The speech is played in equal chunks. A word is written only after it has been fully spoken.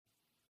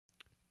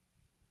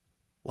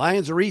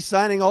Lions are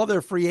re-signing all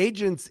their free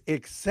agents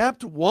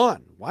except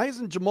one. Why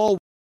isn't Jamaal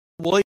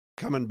Williams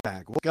coming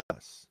back? Look at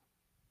us.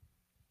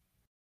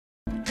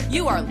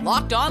 You are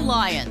Locked On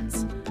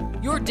Lions,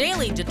 your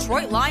daily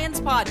Detroit Lions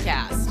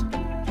podcast.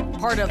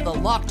 Part of the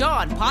Locked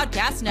On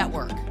Podcast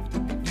Network,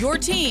 your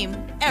team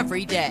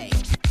every day.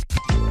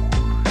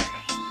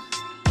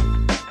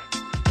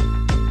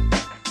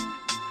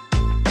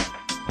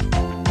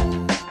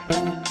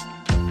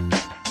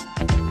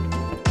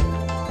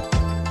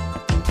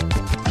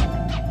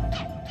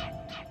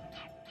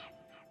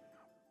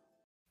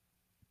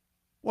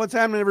 What's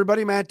happening,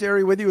 everybody? Matt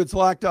Derry with you. It's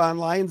Locked On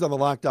Lions on the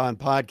Locked On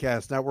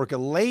Podcast Network. A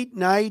late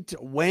night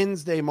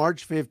Wednesday,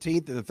 March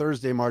 15th and a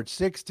Thursday, March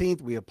 16th.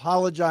 We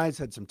apologize,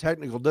 had some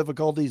technical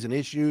difficulties and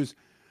issues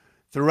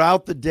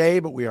throughout the day,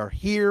 but we are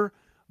here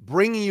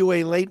bringing you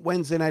a late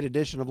Wednesday night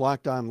edition of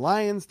Locked On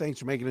Lions. Thanks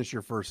for making us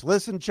your first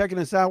listen, checking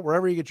us out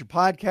wherever you get your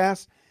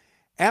podcasts,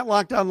 at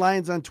Locked On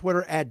Lions on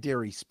Twitter, at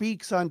Derry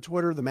Speaks on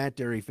Twitter, the Matt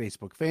Derry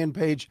Facebook fan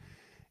page,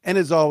 and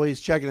as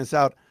always, checking us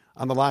out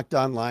on the Locked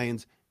On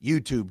Lions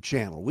YouTube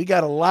channel. We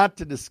got a lot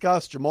to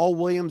discuss. Jamaal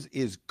Williams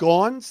is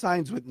gone,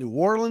 signs with New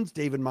Orleans.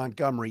 David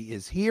Montgomery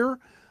is here.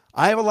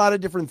 I have a lot of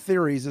different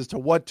theories as to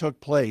what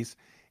took place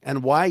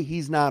and why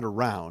he's not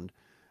around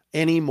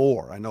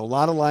anymore. I know a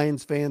lot of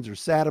Lions fans are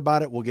sad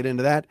about it. We'll get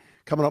into that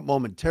coming up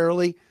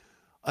momentarily.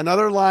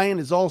 Another Lion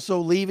is also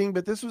leaving,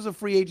 but this was a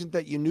free agent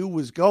that you knew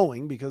was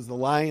going because the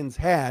Lions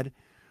had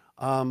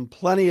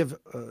plenty of,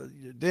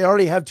 they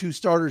already have two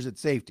starters at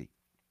safety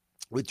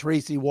with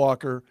Tracy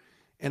Walker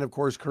and, of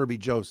course, Kirby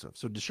Joseph.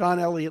 So Deshaun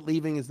Elliott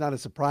leaving is not a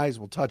surprise.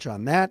 We'll touch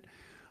on that.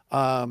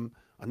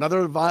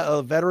 Another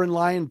veteran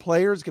Lion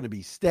player is going to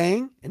be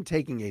staying and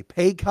taking a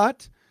pay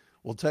cut.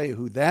 We'll tell you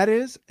who that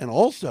is. And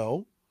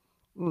also,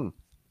 I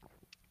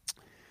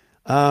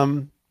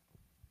don't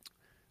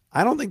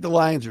think the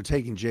Lions are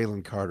taking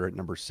Jalen Carter at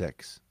number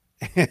 6.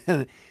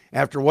 And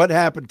after what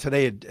happened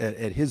today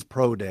at his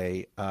pro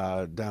day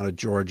down at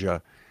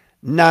Georgia,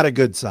 not a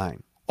good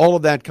sign. All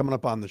of that coming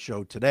up on the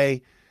show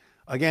today.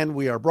 Again,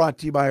 we are brought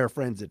to you by our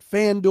friends at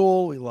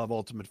FanDuel. We love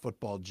Ultimate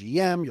Football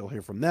GM. You'll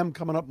hear from them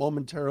coming up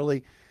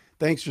momentarily.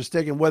 Thanks for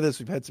sticking with us.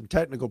 We've had some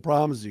technical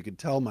problems. As you can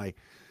tell,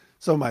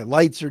 some of my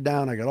lights are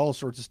down. I got all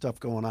sorts of stuff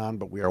going on,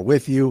 but we are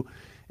with you.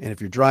 And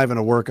if you're driving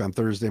to work on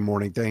Thursday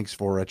morning, thanks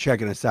for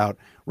checking us out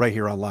right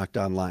here on Locked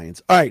On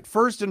Lions. All right,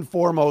 first and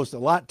foremost, a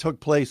lot took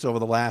place over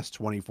the last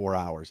 24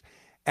 hours.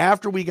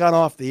 After we got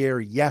off the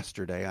air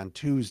yesterday on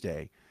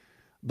Tuesday,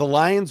 the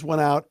Lions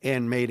went out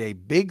and made a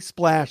big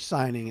splash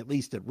signing, at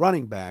least at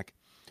running back,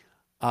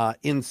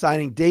 in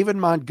signing David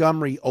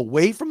Montgomery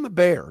away from the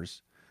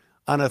Bears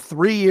on a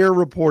 3-year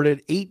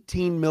reported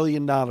 $18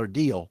 million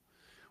deal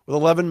with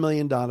 $11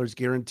 million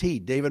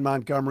guaranteed. David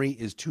Montgomery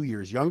is 2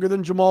 years younger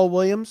than Jamaal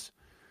Williams,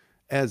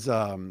 as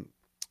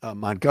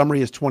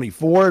Montgomery is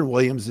 24 and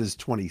Williams is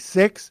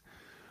 26.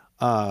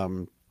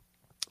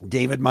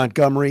 David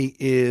Montgomery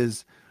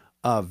is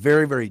a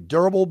very, very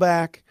durable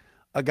back,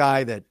 a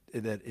guy that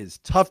is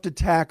tough to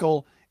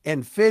tackle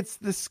and fits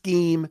the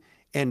scheme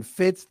and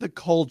fits the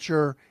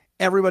culture.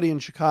 Everybody in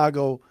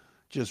Chicago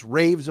just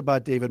raves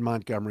about David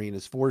Montgomery and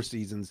his 4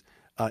 seasons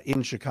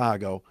in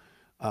Chicago,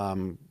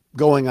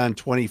 going on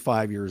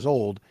 25 years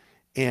old.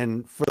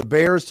 And for the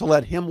Bears to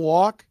let him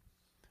walk,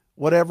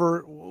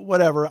 whatever,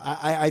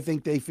 I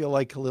think they feel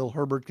like Khalil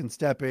Herbert can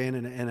step in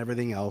and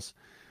everything else.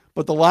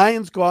 But the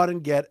Lions go out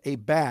and get a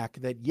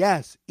back that,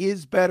 yes,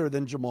 is better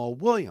than Jamaal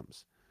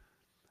Williams.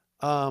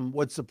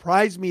 What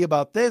surprised me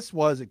about this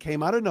was it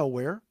came out of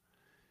nowhere.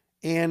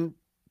 And,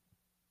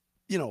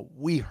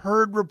 we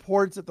heard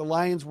reports that the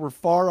Lions were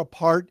far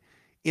apart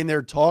in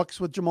their talks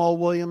with Jamaal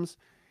Williams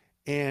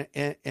and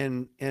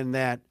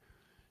that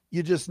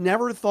you just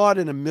never thought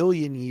in a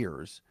million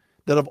years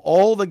that of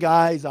all the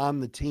guys on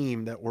the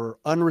team that were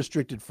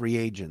unrestricted free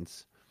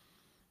agents,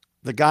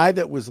 the guy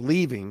that was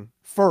leaving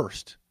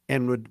first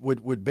and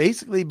would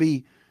basically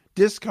be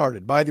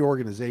discarded by the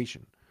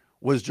organization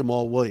was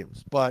Jamaal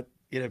Williams. But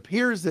it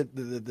appears that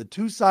the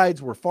two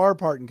sides were far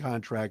apart in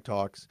contract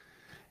talks,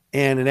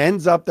 and it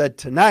ends up that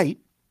tonight,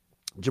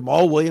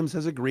 Jamaal Williams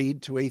has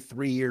agreed to a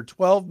 3-year,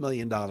 $12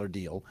 million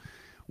deal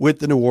with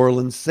the New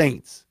Orleans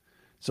Saints.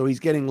 So he's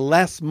getting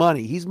less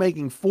money. He's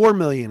making $4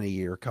 million a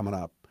year coming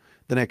up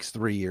the next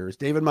 3 years.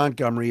 David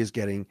Montgomery is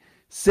getting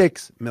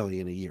 $6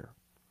 million a year.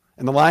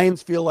 And the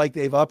Lions feel like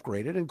they've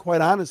upgraded, and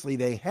quite honestly,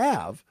 they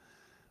have.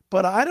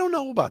 But I don't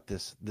know about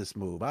this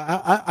move.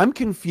 I'm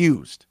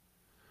confused.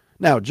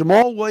 Now,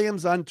 Jamaal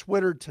Williams on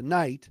Twitter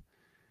tonight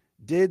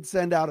did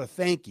send out a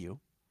thank you.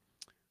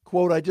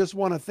 Quote, "I just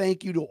want to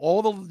thank you to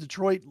all the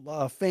Detroit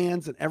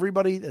fans and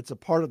everybody that's a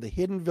part of the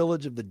hidden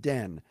village of the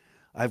Den.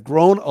 I've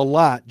grown a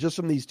lot just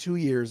from these 2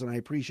 years, and I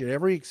appreciate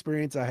every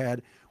experience I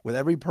had with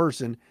every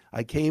person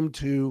I came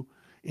to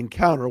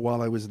encounter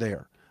while I was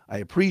there. I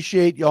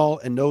appreciate y'all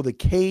and know the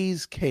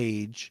K's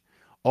cage,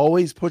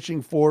 always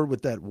pushing forward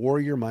with that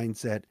warrior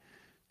mindset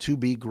to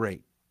be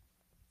great."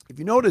 If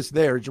you notice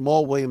there,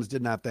 Jamaal Williams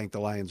did not thank the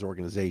Lions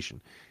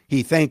organization.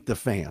 He thanked the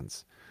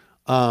fans.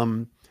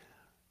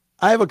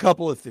 I have a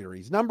couple of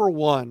theories. Number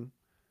one,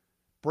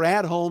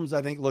 Brad Holmes,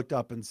 I think, looked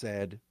up and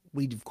said,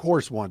 we, of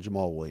course, want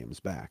Jamaal Williams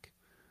back.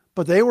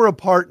 But they were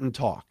apart in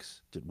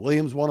talks. Did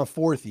Williams want a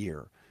fourth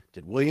year?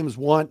 Did Williams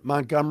want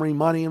Montgomery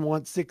money and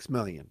want $6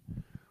 million?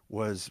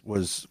 Was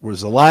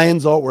the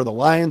Lions, were the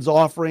Lions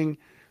offering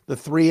the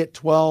 3 at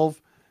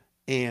 12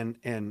 and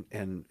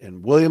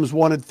Williams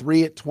wanted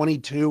 3 at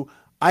 22?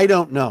 I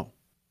don't know.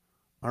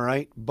 All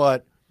right.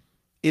 But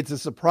it's a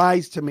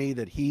surprise to me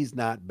that he's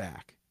not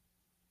back.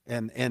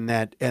 And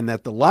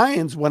that the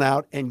Lions went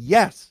out and,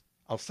 yes,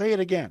 I'll say it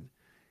again,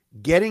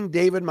 getting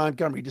David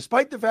Montgomery,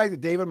 despite the fact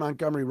that David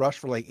Montgomery rushed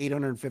for like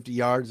 850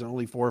 yards and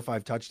only 4 or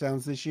 5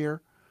 touchdowns this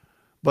year,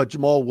 but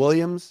Jamaal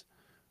Williams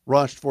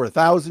rushed for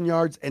 1,000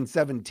 yards and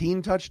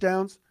 17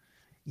 touchdowns.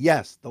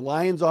 Yes, the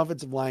Lions'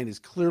 offensive line is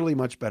clearly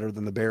much better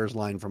than the Bears'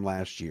 line from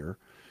last year.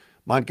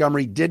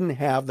 Montgomery didn't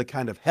have the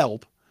kind of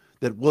help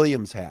that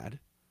Williams had.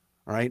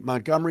 All right,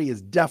 Montgomery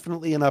is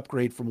definitely an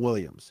upgrade from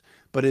Williams.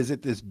 But is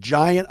it this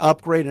giant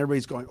upgrade and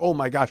everybody's going, oh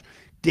my gosh,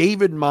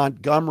 David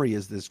Montgomery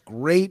is this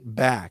great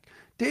back.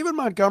 David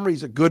Montgomery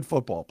is a good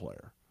football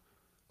player,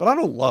 but I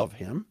don't love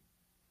him.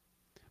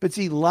 But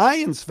see,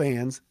 Lions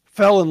fans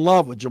fell in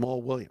love with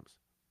Jamaal Williams.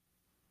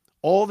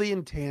 All the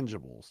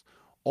intangibles,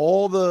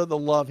 all the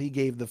love he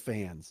gave the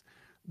fans,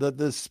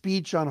 the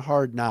speech on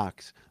Hard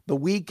Knocks, the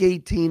Week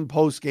 18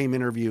 post-game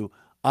interview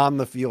on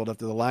the field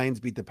after the Lions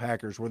beat the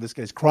Packers, where this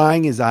guy's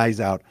crying his eyes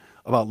out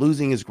about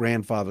losing his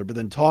grandfather, but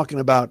then talking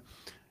about,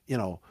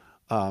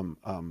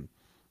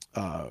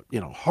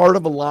 heart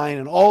of a lion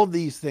and all of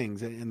these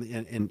things.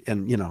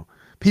 And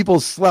people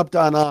slept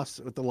on us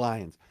with the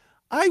Lions.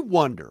 I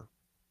wonder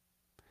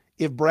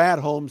if Brad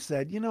Holmes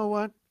said, you know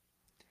what?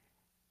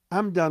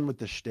 I'm done with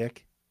the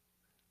shtick.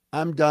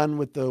 I'm done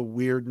with the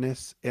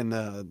weirdness and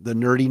the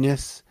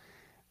nerdiness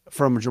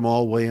from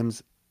Jamaal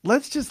Williams.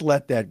 Let's just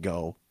let that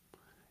go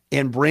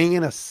and bring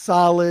in a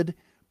solid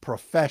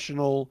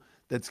professional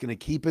that's going to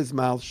keep his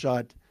mouth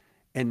shut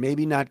and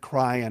maybe not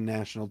cry on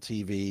national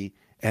TV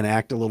and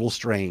act a little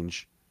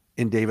strange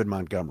in David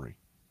Montgomery.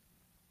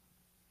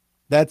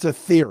 That's a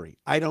theory.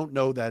 I don't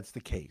know that's the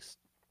case.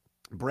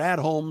 Brad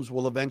Holmes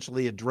will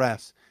eventually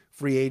address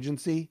free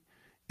agency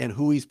and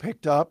who he's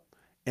picked up,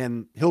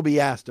 and he'll be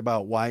asked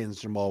about why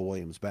is Jamaal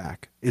Williams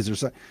back. Is there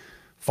some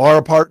far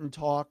apart in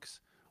talks?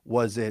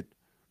 Was it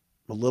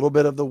a little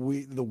bit of the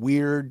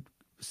weird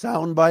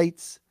sound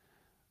bites?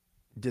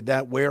 Did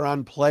that wear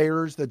on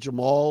players that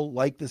Jamaal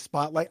liked the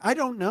spotlight? I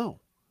don't know.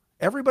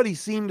 Everybody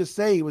seemed to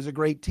say he was a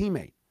great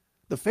teammate.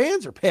 The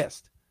fans are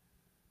pissed.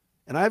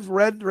 And I've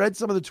read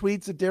some of the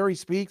tweets that Derry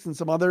Speaks and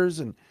some others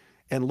and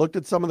looked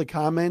at some of the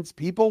comments.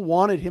 People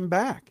wanted him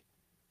back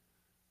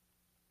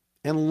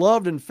and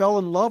loved and fell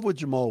in love with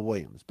Jamaal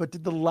Williams. But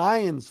did the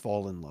Lions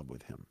fall in love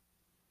with him?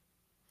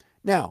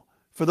 Now,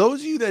 for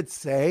those of you that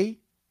say,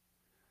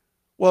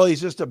 well,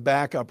 he's just a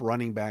backup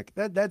running back,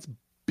 that's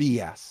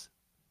BS.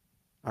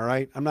 All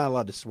right? I'm not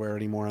allowed to swear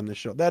anymore on this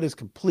show. That is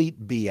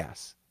complete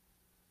BS.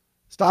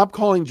 Stop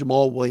calling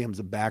Jamaal Williams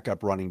a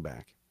backup running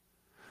back.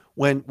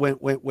 When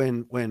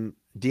DeAndre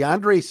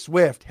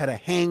Swift had a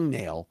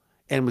hangnail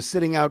and was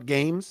sitting out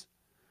games,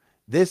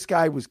 this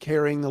guy was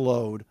carrying the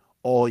load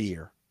all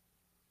year.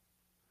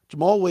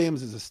 Jamaal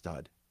Williams is a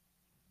stud.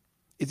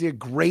 Is he a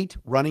great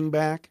running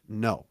back?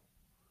 No.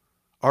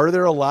 Are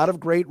there a lot of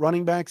great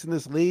running backs in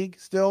this league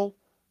still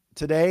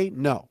today?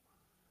 No.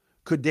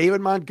 Could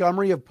David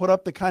Montgomery have put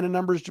up the kind of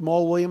numbers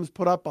Jamaal Williams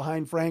put up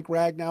behind Frank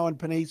Ragnow and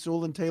Penei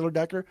Sewell and Taylor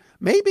Decker?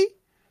 Maybe.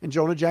 And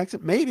Jonah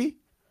Jackson? Maybe.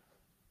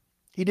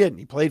 He didn't.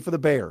 He played for the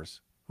Bears,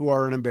 who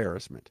are an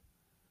embarrassment.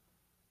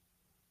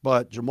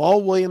 But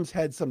Jamaal Williams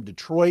had some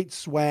Detroit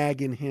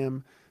swag in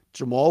him.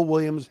 Jamaal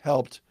Williams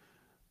helped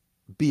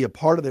be a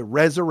part of the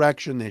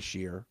resurrection this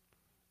year,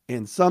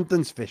 and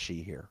something's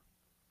fishy here.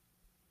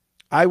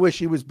 I wish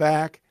he was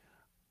back.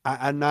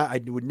 I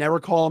would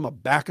never call him a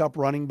backup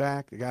running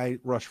back. The guy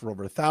rushed for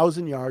over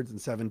 1,000 yards and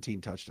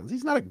 17 touchdowns.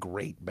 He's not a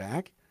great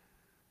back.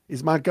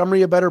 Is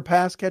Montgomery a better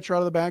pass catcher out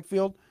of the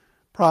backfield?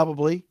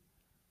 Probably.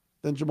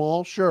 Than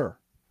Jamaal? Sure.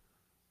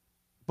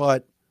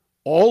 But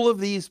all of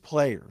these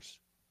players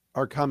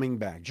are coming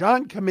back.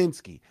 John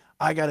Kaminsky,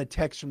 I got a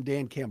text from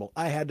Dan Campbell.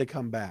 I had to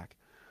come back.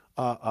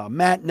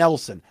 Matt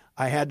Nelson,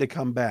 I had to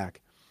come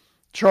back.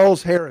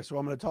 Charles Harris, who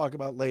I'm going to talk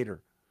about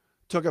later,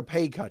 took a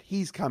pay cut.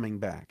 He's coming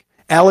back.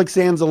 Alex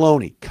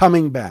Anzalone,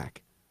 coming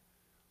back.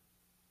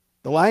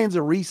 The Lions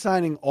are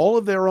re-signing all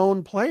of their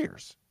own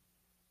players.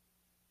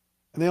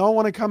 And they all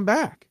want to come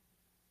back.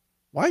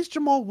 Why is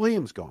Jamaal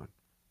Williams gone?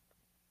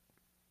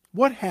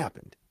 What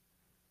happened?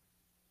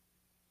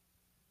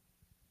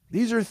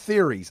 These are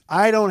theories.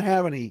 I don't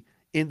have any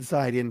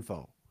inside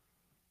info.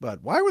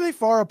 But why were they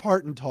far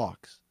apart in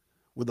talks?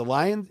 With the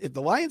Lions, if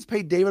the Lions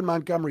paid David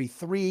Montgomery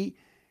 3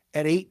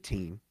 at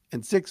 18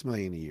 and $6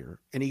 million a year,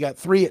 and he got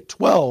 3 at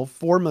 12,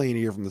 $4 million a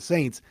year from the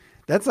Saints,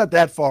 that's not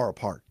that far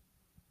apart.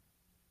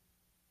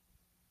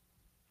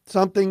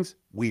 Something's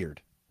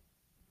weird.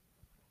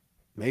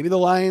 Maybe the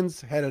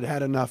Lions had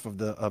enough of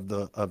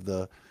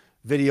the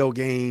video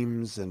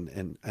games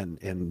and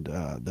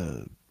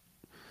the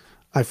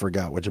I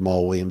forgot what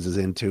Jamaal Williams is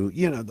into.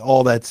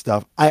 All that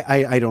stuff.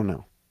 I don't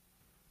know.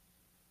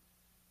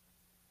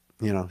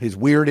 His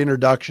weird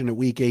introduction at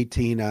week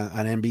 18 on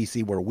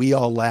NBC where we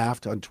all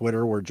laughed on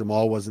Twitter where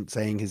Jamaal wasn't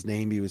saying his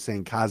name. He was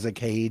saying Kaza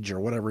Cage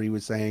or whatever he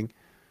was saying.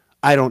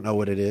 I don't know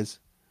what it is.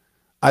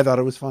 I thought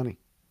it was funny.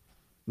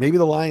 Maybe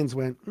the Lions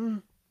went,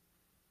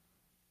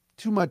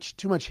 too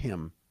much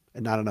him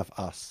and not enough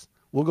us.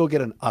 We'll go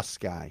get an us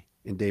guy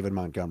in David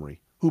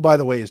Montgomery, who, by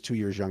the way, is 2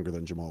 years younger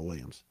than Jamaal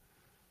Williams.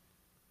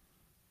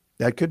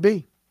 That could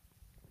be.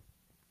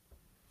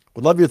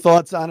 Would love your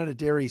thoughts on it at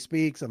Derry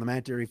Speaks on the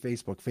Matt Derry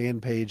Facebook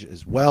fan page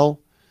as well.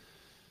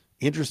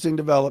 Interesting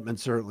development,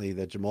 certainly,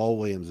 that Jamaal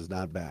Williams is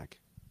not back.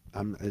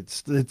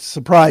 It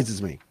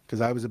surprises me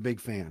because I was a big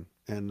fan,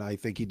 and I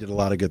think he did a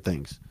lot of good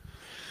things.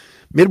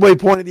 Midway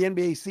point of the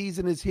NBA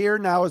season is here.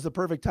 Now is the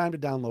perfect time to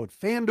download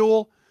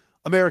FanDuel,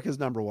 America's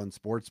 #1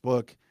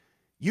 sportsbook.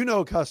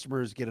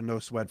 Customers get a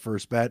no-sweat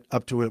first bet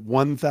up to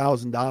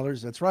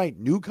 $1,000. That's right,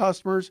 new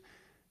customers.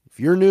 If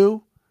you're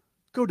new,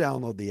 go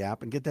download the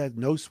app and get that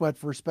no-sweat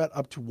first bet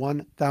up to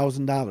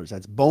 $1,000.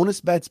 That's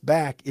bonus bets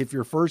back if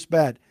your first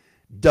bet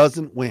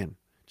doesn't win.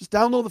 Just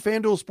download the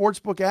FanDuel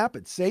Sportsbook app.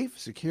 It's safe,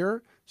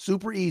 secure,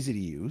 super easy to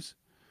use.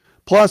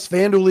 Plus,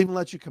 FanDuel even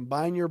lets you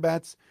combine your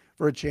bets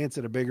for a chance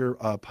at a bigger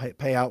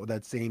payout with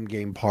that same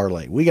game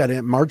parlay. We got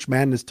March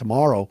Madness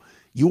tomorrow.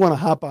 You want to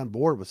hop on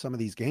board with some of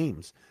these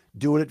games.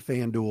 Do it at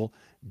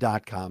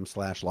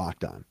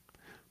FanDuel.com/lockedon.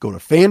 Go to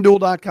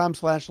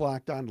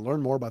FanDuel.com/lockedon to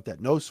learn more about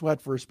that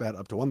no-sweat first bet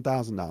up to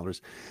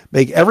 $1,000.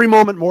 Make every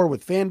moment more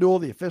with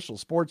FanDuel, the official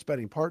sports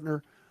betting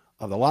partner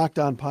of the Locked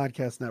On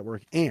Podcast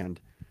Network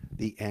and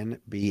the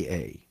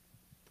NBA.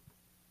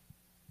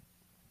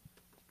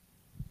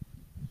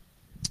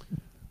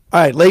 All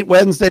right, late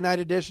Wednesday night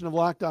edition of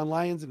Locked On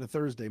Lions into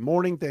Thursday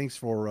morning. Thanks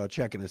for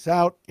checking us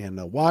out and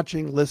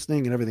watching,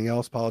 listening, and everything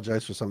else.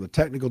 Apologize for some of the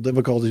technical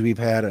difficulties we've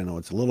had. I know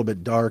it's a little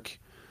bit dark.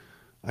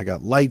 I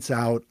got lights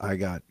out. I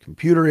got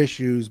computer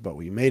issues, but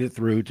we made it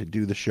through to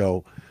do the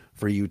show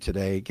for you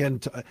today. Again,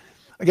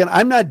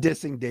 I'm not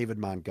dissing David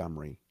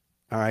Montgomery.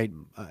 All right.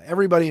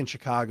 Everybody in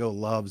Chicago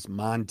loves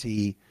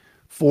Monty,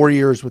 4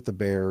 years with the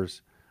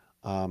Bears,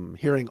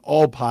 hearing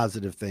all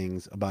positive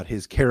things about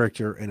his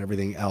character and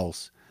everything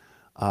else.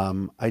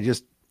 Look,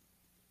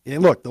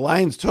 the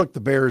Lions took the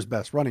Bears'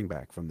 best running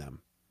back from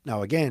them.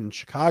 Now, again,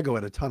 Chicago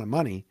had a ton of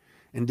money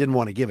and didn't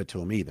want to give it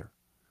to him either.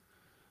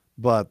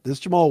 But this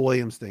Jamaal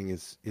Williams thing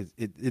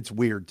it's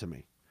weird to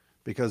me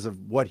because of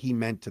what he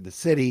meant to the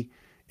city,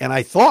 and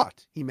I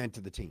thought he meant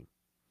to the team,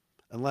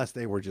 unless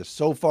they were just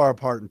so far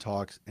apart in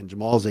talks and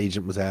Jamal's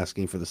agent was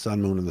asking for the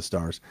sun, moon, and the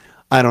stars.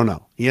 I don't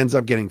know. He ends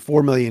up getting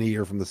 $4 million a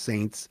year from the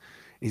Saints.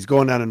 He's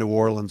going down to New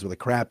Orleans with a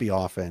crappy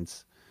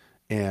offense,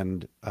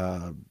 and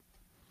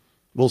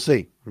we'll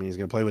see. I mean, he's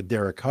going to play with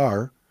Derek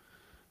Carr,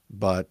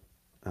 but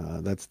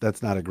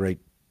that's not a great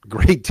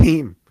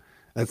team.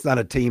 That's not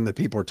a team that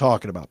people are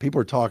talking about.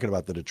 People are talking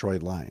about the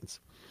Detroit Lions.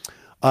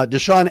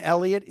 Deshaun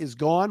Elliott is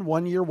gone.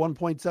 1 year,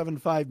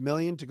 $1.75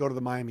 million to go to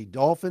the Miami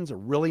Dolphins. A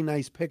really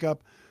nice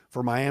pickup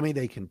for Miami.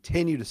 They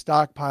continue to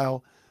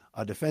stockpile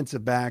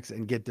defensive backs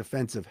and get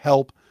defensive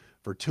help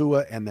for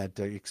Tua and that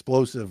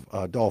explosive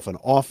Dolphin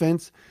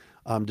offense.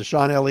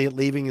 Deshaun Elliott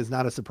leaving is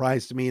not a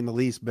surprise to me in the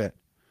least bit.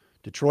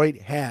 Detroit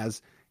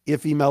has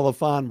Ife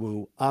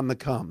Melifonwu on the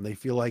come. They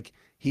feel like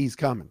he's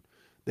coming.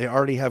 They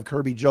already have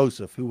Kirby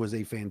Joseph, who was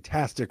a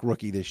fantastic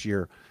rookie this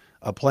year,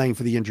 playing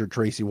for the injured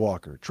Tracy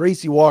Walker.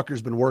 Tracy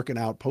Walker's been working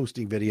out,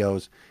 posting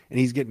videos, and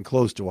he's getting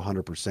close to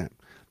 100%.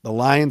 The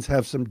Lions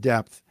have some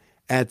depth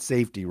at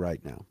safety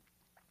right now.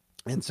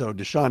 And so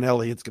Deshaun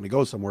Elliott's going to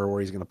go somewhere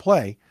where he's going to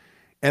play,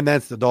 and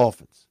that's the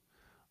Dolphins.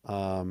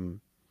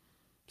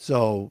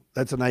 So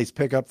that's a nice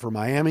pickup for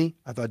Miami.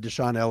 I thought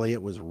Deshaun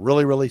Elliott was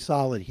really, really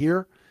solid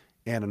here,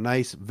 and a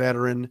nice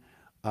veteran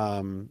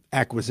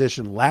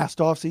acquisition last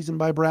offseason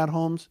by Brad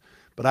Holmes,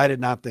 but I did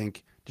not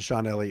think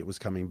Deshaun Elliott was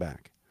coming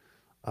back.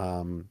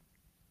 And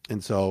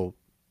so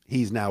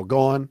he's now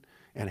gone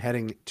and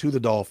heading to the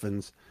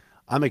Dolphins.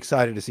 I'm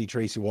excited to see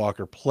Tracy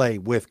Walker play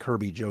with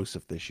Kirby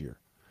Joseph this year.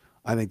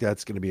 I think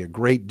that's going to be a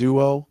great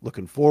duo.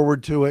 Looking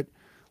forward to it.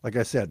 Like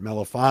I said,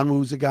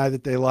 Melifonwu's a guy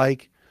that they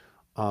like,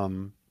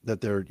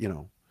 that they're,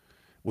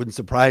 wouldn't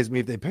surprise me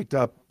if they picked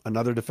up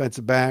another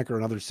defensive back or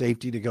another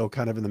safety to go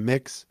kind of in the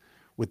mix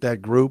with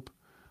that group.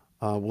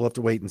 We'll have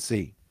to wait and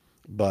see.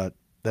 But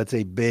that's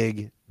a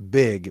big,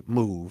 big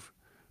move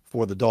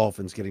for the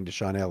Dolphins getting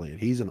Deshaun Elliott.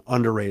 He's an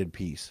underrated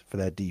piece for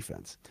that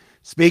defense.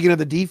 Speaking of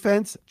the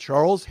defense,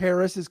 Charles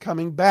Harris is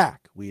coming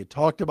back. We had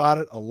talked about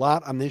it a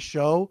lot on this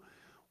show.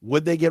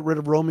 Would they get rid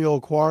of Romeo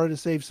Okwara to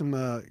save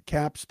some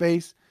cap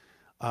space,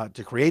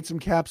 to create some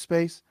cap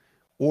space,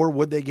 or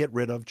would they get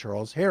rid of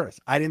Charles Harris?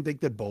 I didn't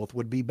think that both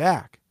would be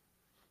back,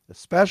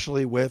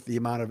 especially with the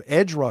amount of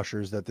edge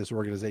rushers that this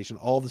organization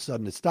all of a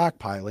sudden is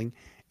stockpiling,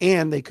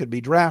 and they could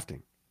be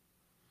drafting.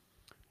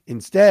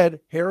 Instead,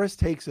 Harris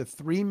takes a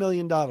 $3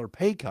 million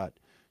pay cut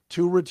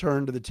to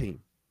return to the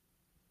team.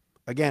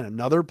 Again,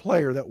 another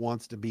player that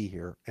wants to be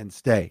here and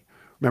stay.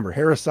 Remember,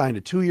 Harris signed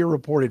a 2-year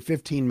reported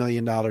 $15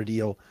 million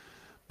deal,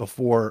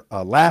 before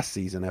last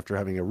season after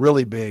having a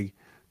really big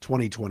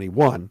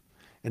 2021.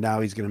 And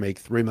now he's going to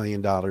make $3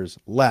 million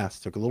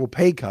less. Took a little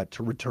pay cut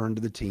to return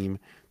to the team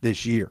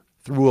this year.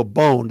 Threw a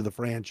bone to the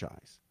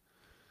franchise.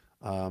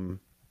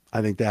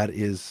 I think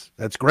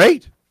that's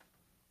great.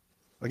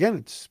 Again,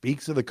 it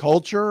speaks of the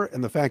culture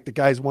and the fact that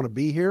guys want to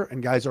be here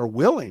and guys are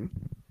willing,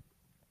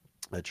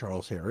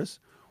 Charles Harris,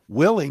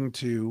 willing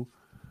to,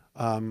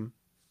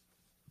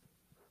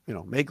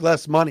 make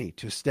less money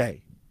to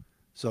stay.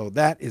 So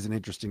that is an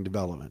interesting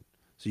development.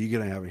 So you're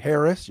going to have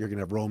Harris, you're going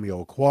to have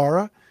Romeo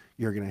Okwara,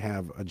 you're going to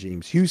have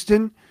James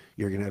Houston,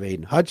 you're going to have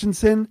Aiden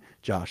Hutchinson,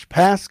 Josh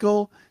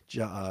Paschal,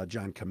 John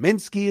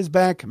Kaminsky is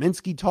back.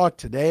 Kaminsky talked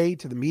today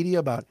to the media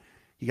about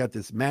he got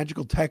this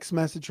magical text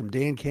message from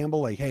Dan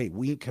Campbell like, hey,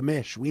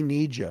 Kamish, we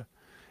need you.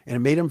 And it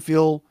made him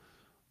feel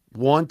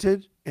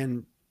wanted,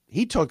 and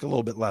he took a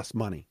little bit less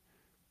money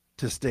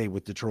to stay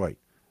with Detroit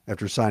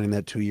after signing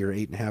that 2-year,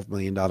 $8.5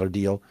 million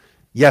deal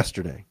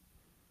yesterday.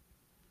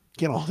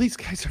 Again, all these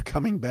guys are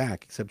coming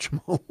back except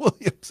Jamaal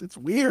Williams. It's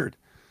weird.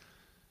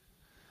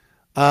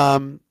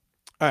 All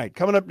right,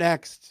 coming up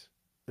next,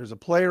 there's a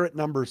player at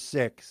number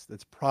 6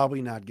 that's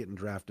probably not getting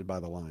drafted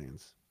by the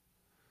Lions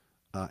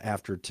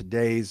after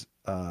today's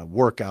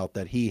workout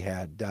that he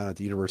had down at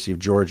the University of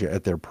Georgia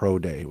at their pro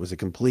day. It was a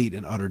complete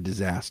and utter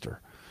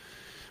disaster.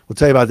 We'll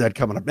tell you about that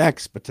coming up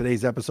next, but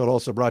today's episode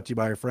also brought to you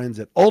by our friends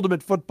at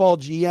Ultimate Football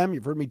GM.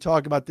 You've heard me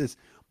talk about this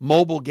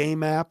mobile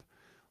game app.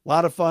 A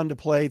lot of fun to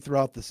play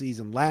throughout the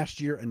season last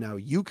year, and now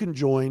you can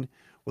join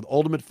with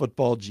Ultimate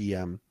Football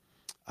GM.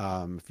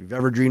 If you've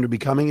ever dreamed of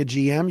becoming a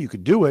GM, you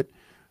could do it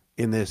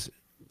in this.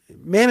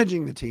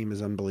 Managing the team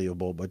is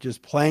unbelievable, but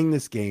just playing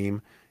this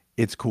game,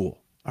 it's cool.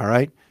 All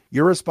right?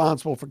 You're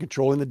responsible for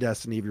controlling the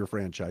destiny of your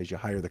franchise. You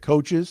hire the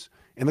coaches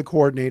and the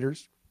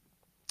coordinators.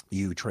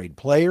 You trade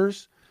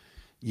players.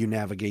 You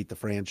navigate the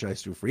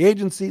franchise through free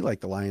agency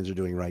like the Lions are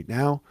doing right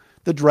now,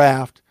 the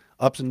draft,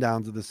 ups and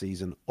downs of the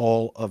season,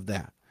 all of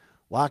that.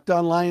 Locked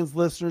On Lions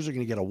listeners are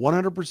going to get a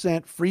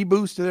 100% free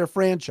boost to their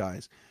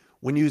franchise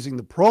when using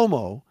the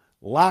promo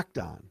Locked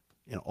On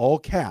in all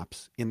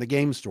caps in the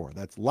game store.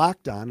 That's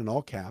Locked On in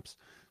all caps.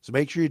 So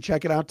make sure you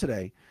check it out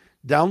today.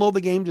 Download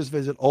the game. Just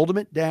visit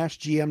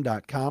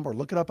ultimate-gm.com or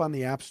look it up on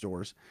the app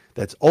stores.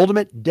 That's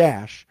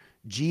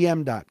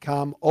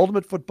ultimate-gm.com.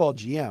 Ultimate Football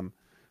GM.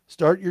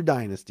 Start your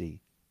dynasty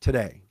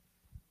today.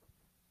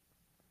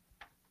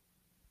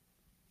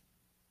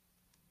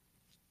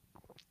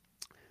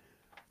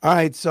 All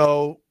right,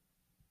 so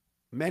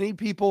many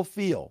people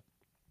feel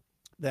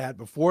that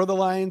before the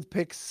Lions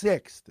pick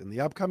 6th in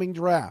the upcoming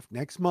draft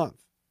next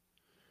month,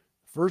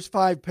 first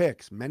 5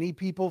 picks, many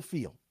people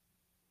feel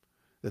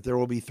that there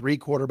will be 3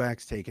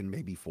 quarterbacks taken,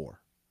 maybe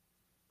 4,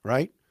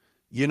 right?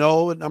 You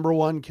know at number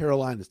 1,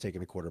 Carolina's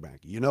taking a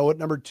quarterback. You know at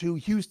number 2,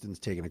 Houston's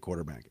taking a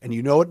quarterback. And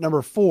you know at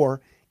number 4,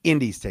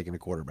 Indy's taking a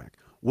quarterback.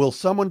 Will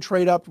someone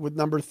trade up with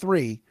number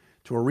 3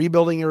 to a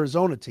rebuilding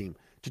Arizona team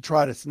to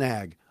try to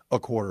snag a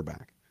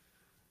quarterback?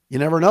 You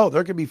never know.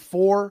 There could be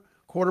 4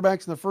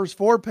 quarterbacks in the first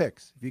 4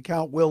 picks, if you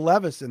count Will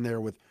Levis in there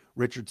with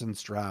Richardson,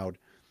 Stroud,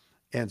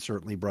 and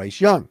certainly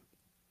Bryce Young.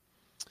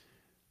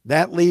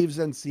 That leaves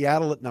in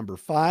Seattle at number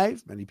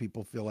 5. Many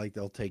people feel like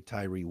they'll take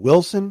Tyree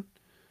Wilson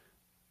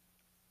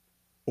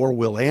or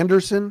Will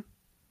Anderson,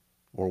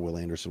 or Will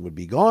Anderson would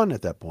be gone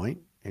at that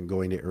point and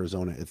going to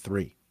Arizona at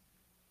 3.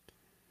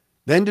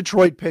 Then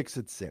Detroit picks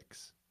at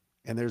 6.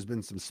 And there's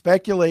been some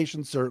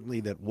speculation, certainly,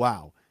 that,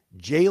 wow,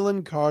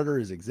 Jalen Carter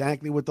is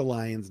exactly what the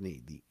Lions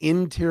need. The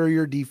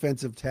interior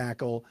defensive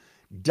tackle,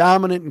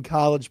 dominant in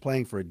college,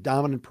 playing for a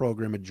dominant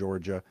program at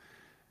Georgia.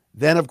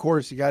 Then, of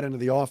course, he got into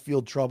the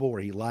off-field trouble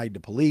where he lied to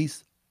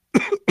police,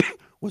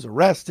 was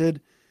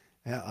arrested,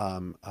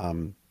 for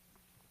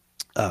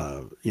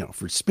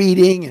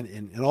speeding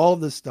and all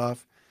of this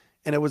stuff.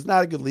 And it was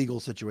not a good legal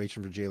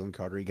situation for Jalen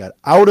Carter. He got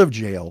out of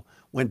jail,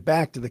 went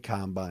back to the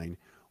combine,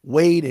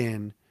 weighed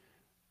in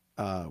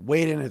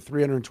at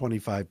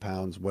 325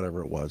 pounds,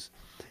 whatever it was.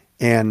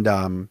 And,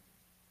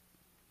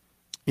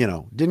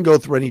 didn't go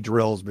through any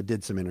drills, but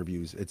did some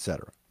interviews,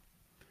 etc.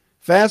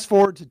 Fast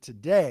forward to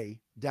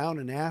today, down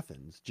in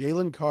Athens,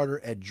 Jalen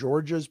Carter at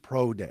Georgia's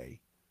pro day,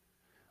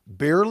 reportedly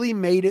barely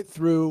made it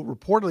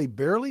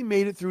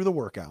through the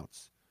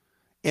workouts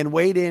and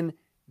weighed in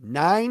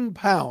 9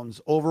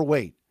 pounds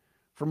overweight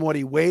from what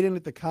he weighed in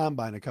at the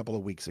combine a couple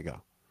of weeks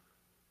ago.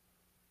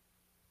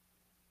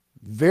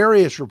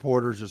 Various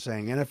reporters are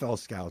saying NFL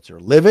scouts are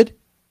livid,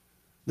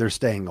 they're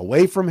staying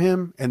away from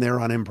him, and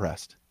they're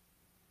unimpressed.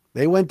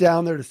 They went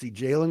down there to see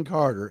Jalen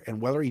Carter, and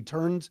whether he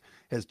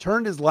has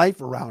turned his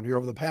life around here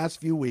over the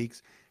past few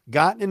weeks,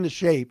 gotten into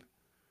shape,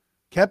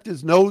 kept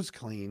his nose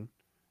clean,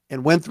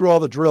 and went through all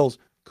the drills.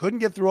 Couldn't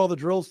get through all the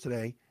drills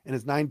today, and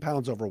is 9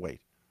 pounds overweight.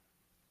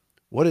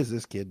 What is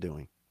this kid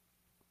doing?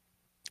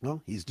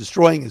 Well, he's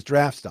destroying his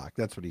draft stock.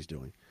 That's what he's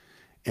doing.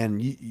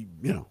 And,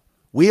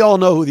 we all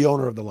know who the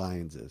owner of the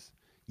Lions is.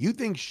 You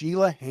think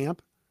Sheila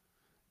Hamp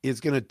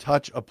is going to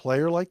touch a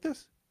player like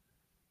this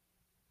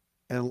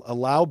and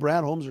allow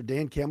Brad Holmes or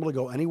Dan Campbell to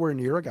go anywhere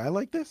near a guy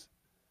like this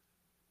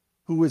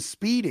who is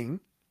speeding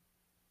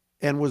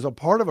and was a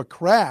part of a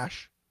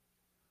crash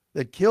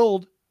that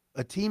killed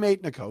a teammate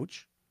and a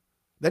coach.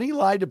 Then he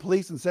lied to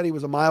police and said he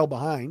was a mile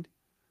behind.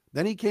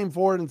 Then he came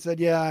forward and said,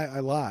 yeah, I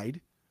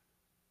lied.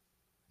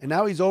 And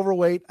now he's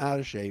overweight, out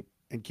of shape,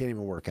 and can't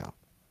even work out.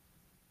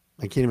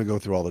 I can't even go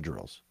through all the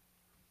drills.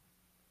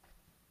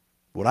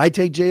 Would I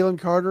take Jalen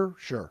Carter?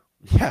 Sure.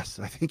 Yes,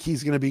 I think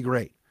he's going to be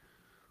great.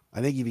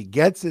 I think if he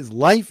gets his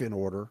life in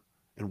order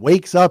and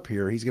wakes up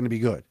here, he's going to be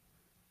good.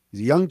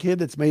 He's a young kid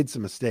that's made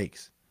some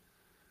mistakes.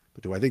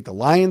 But do I think the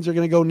Lions are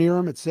going to go near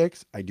him at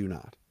 6? I do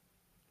not.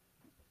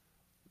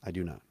 I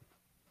do not.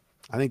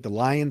 I think the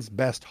Lions'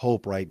 best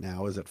hope right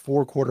now is that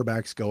 4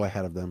 quarterbacks go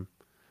ahead of them,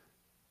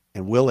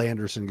 and Will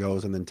Anderson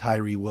goes, and then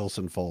Tyree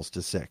Wilson falls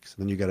to 6.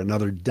 And then you got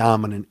another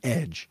dominant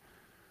edge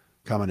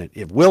coming in.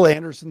 If Will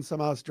Anderson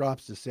somehow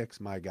drops to 6,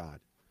 my God,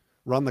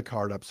 run the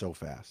card up so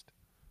fast.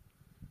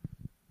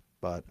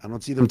 But I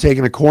don't see them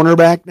taking a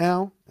cornerback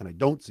now, and I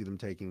don't see them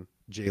taking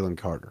Jalen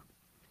Carter.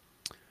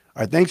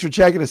 All right, thanks for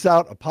checking us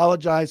out.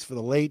 Apologize for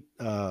the late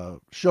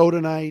show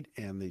tonight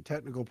and the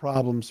technical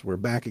problems. We're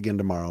back again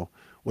tomorrow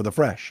with a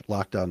fresh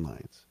Locked On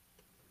Lions.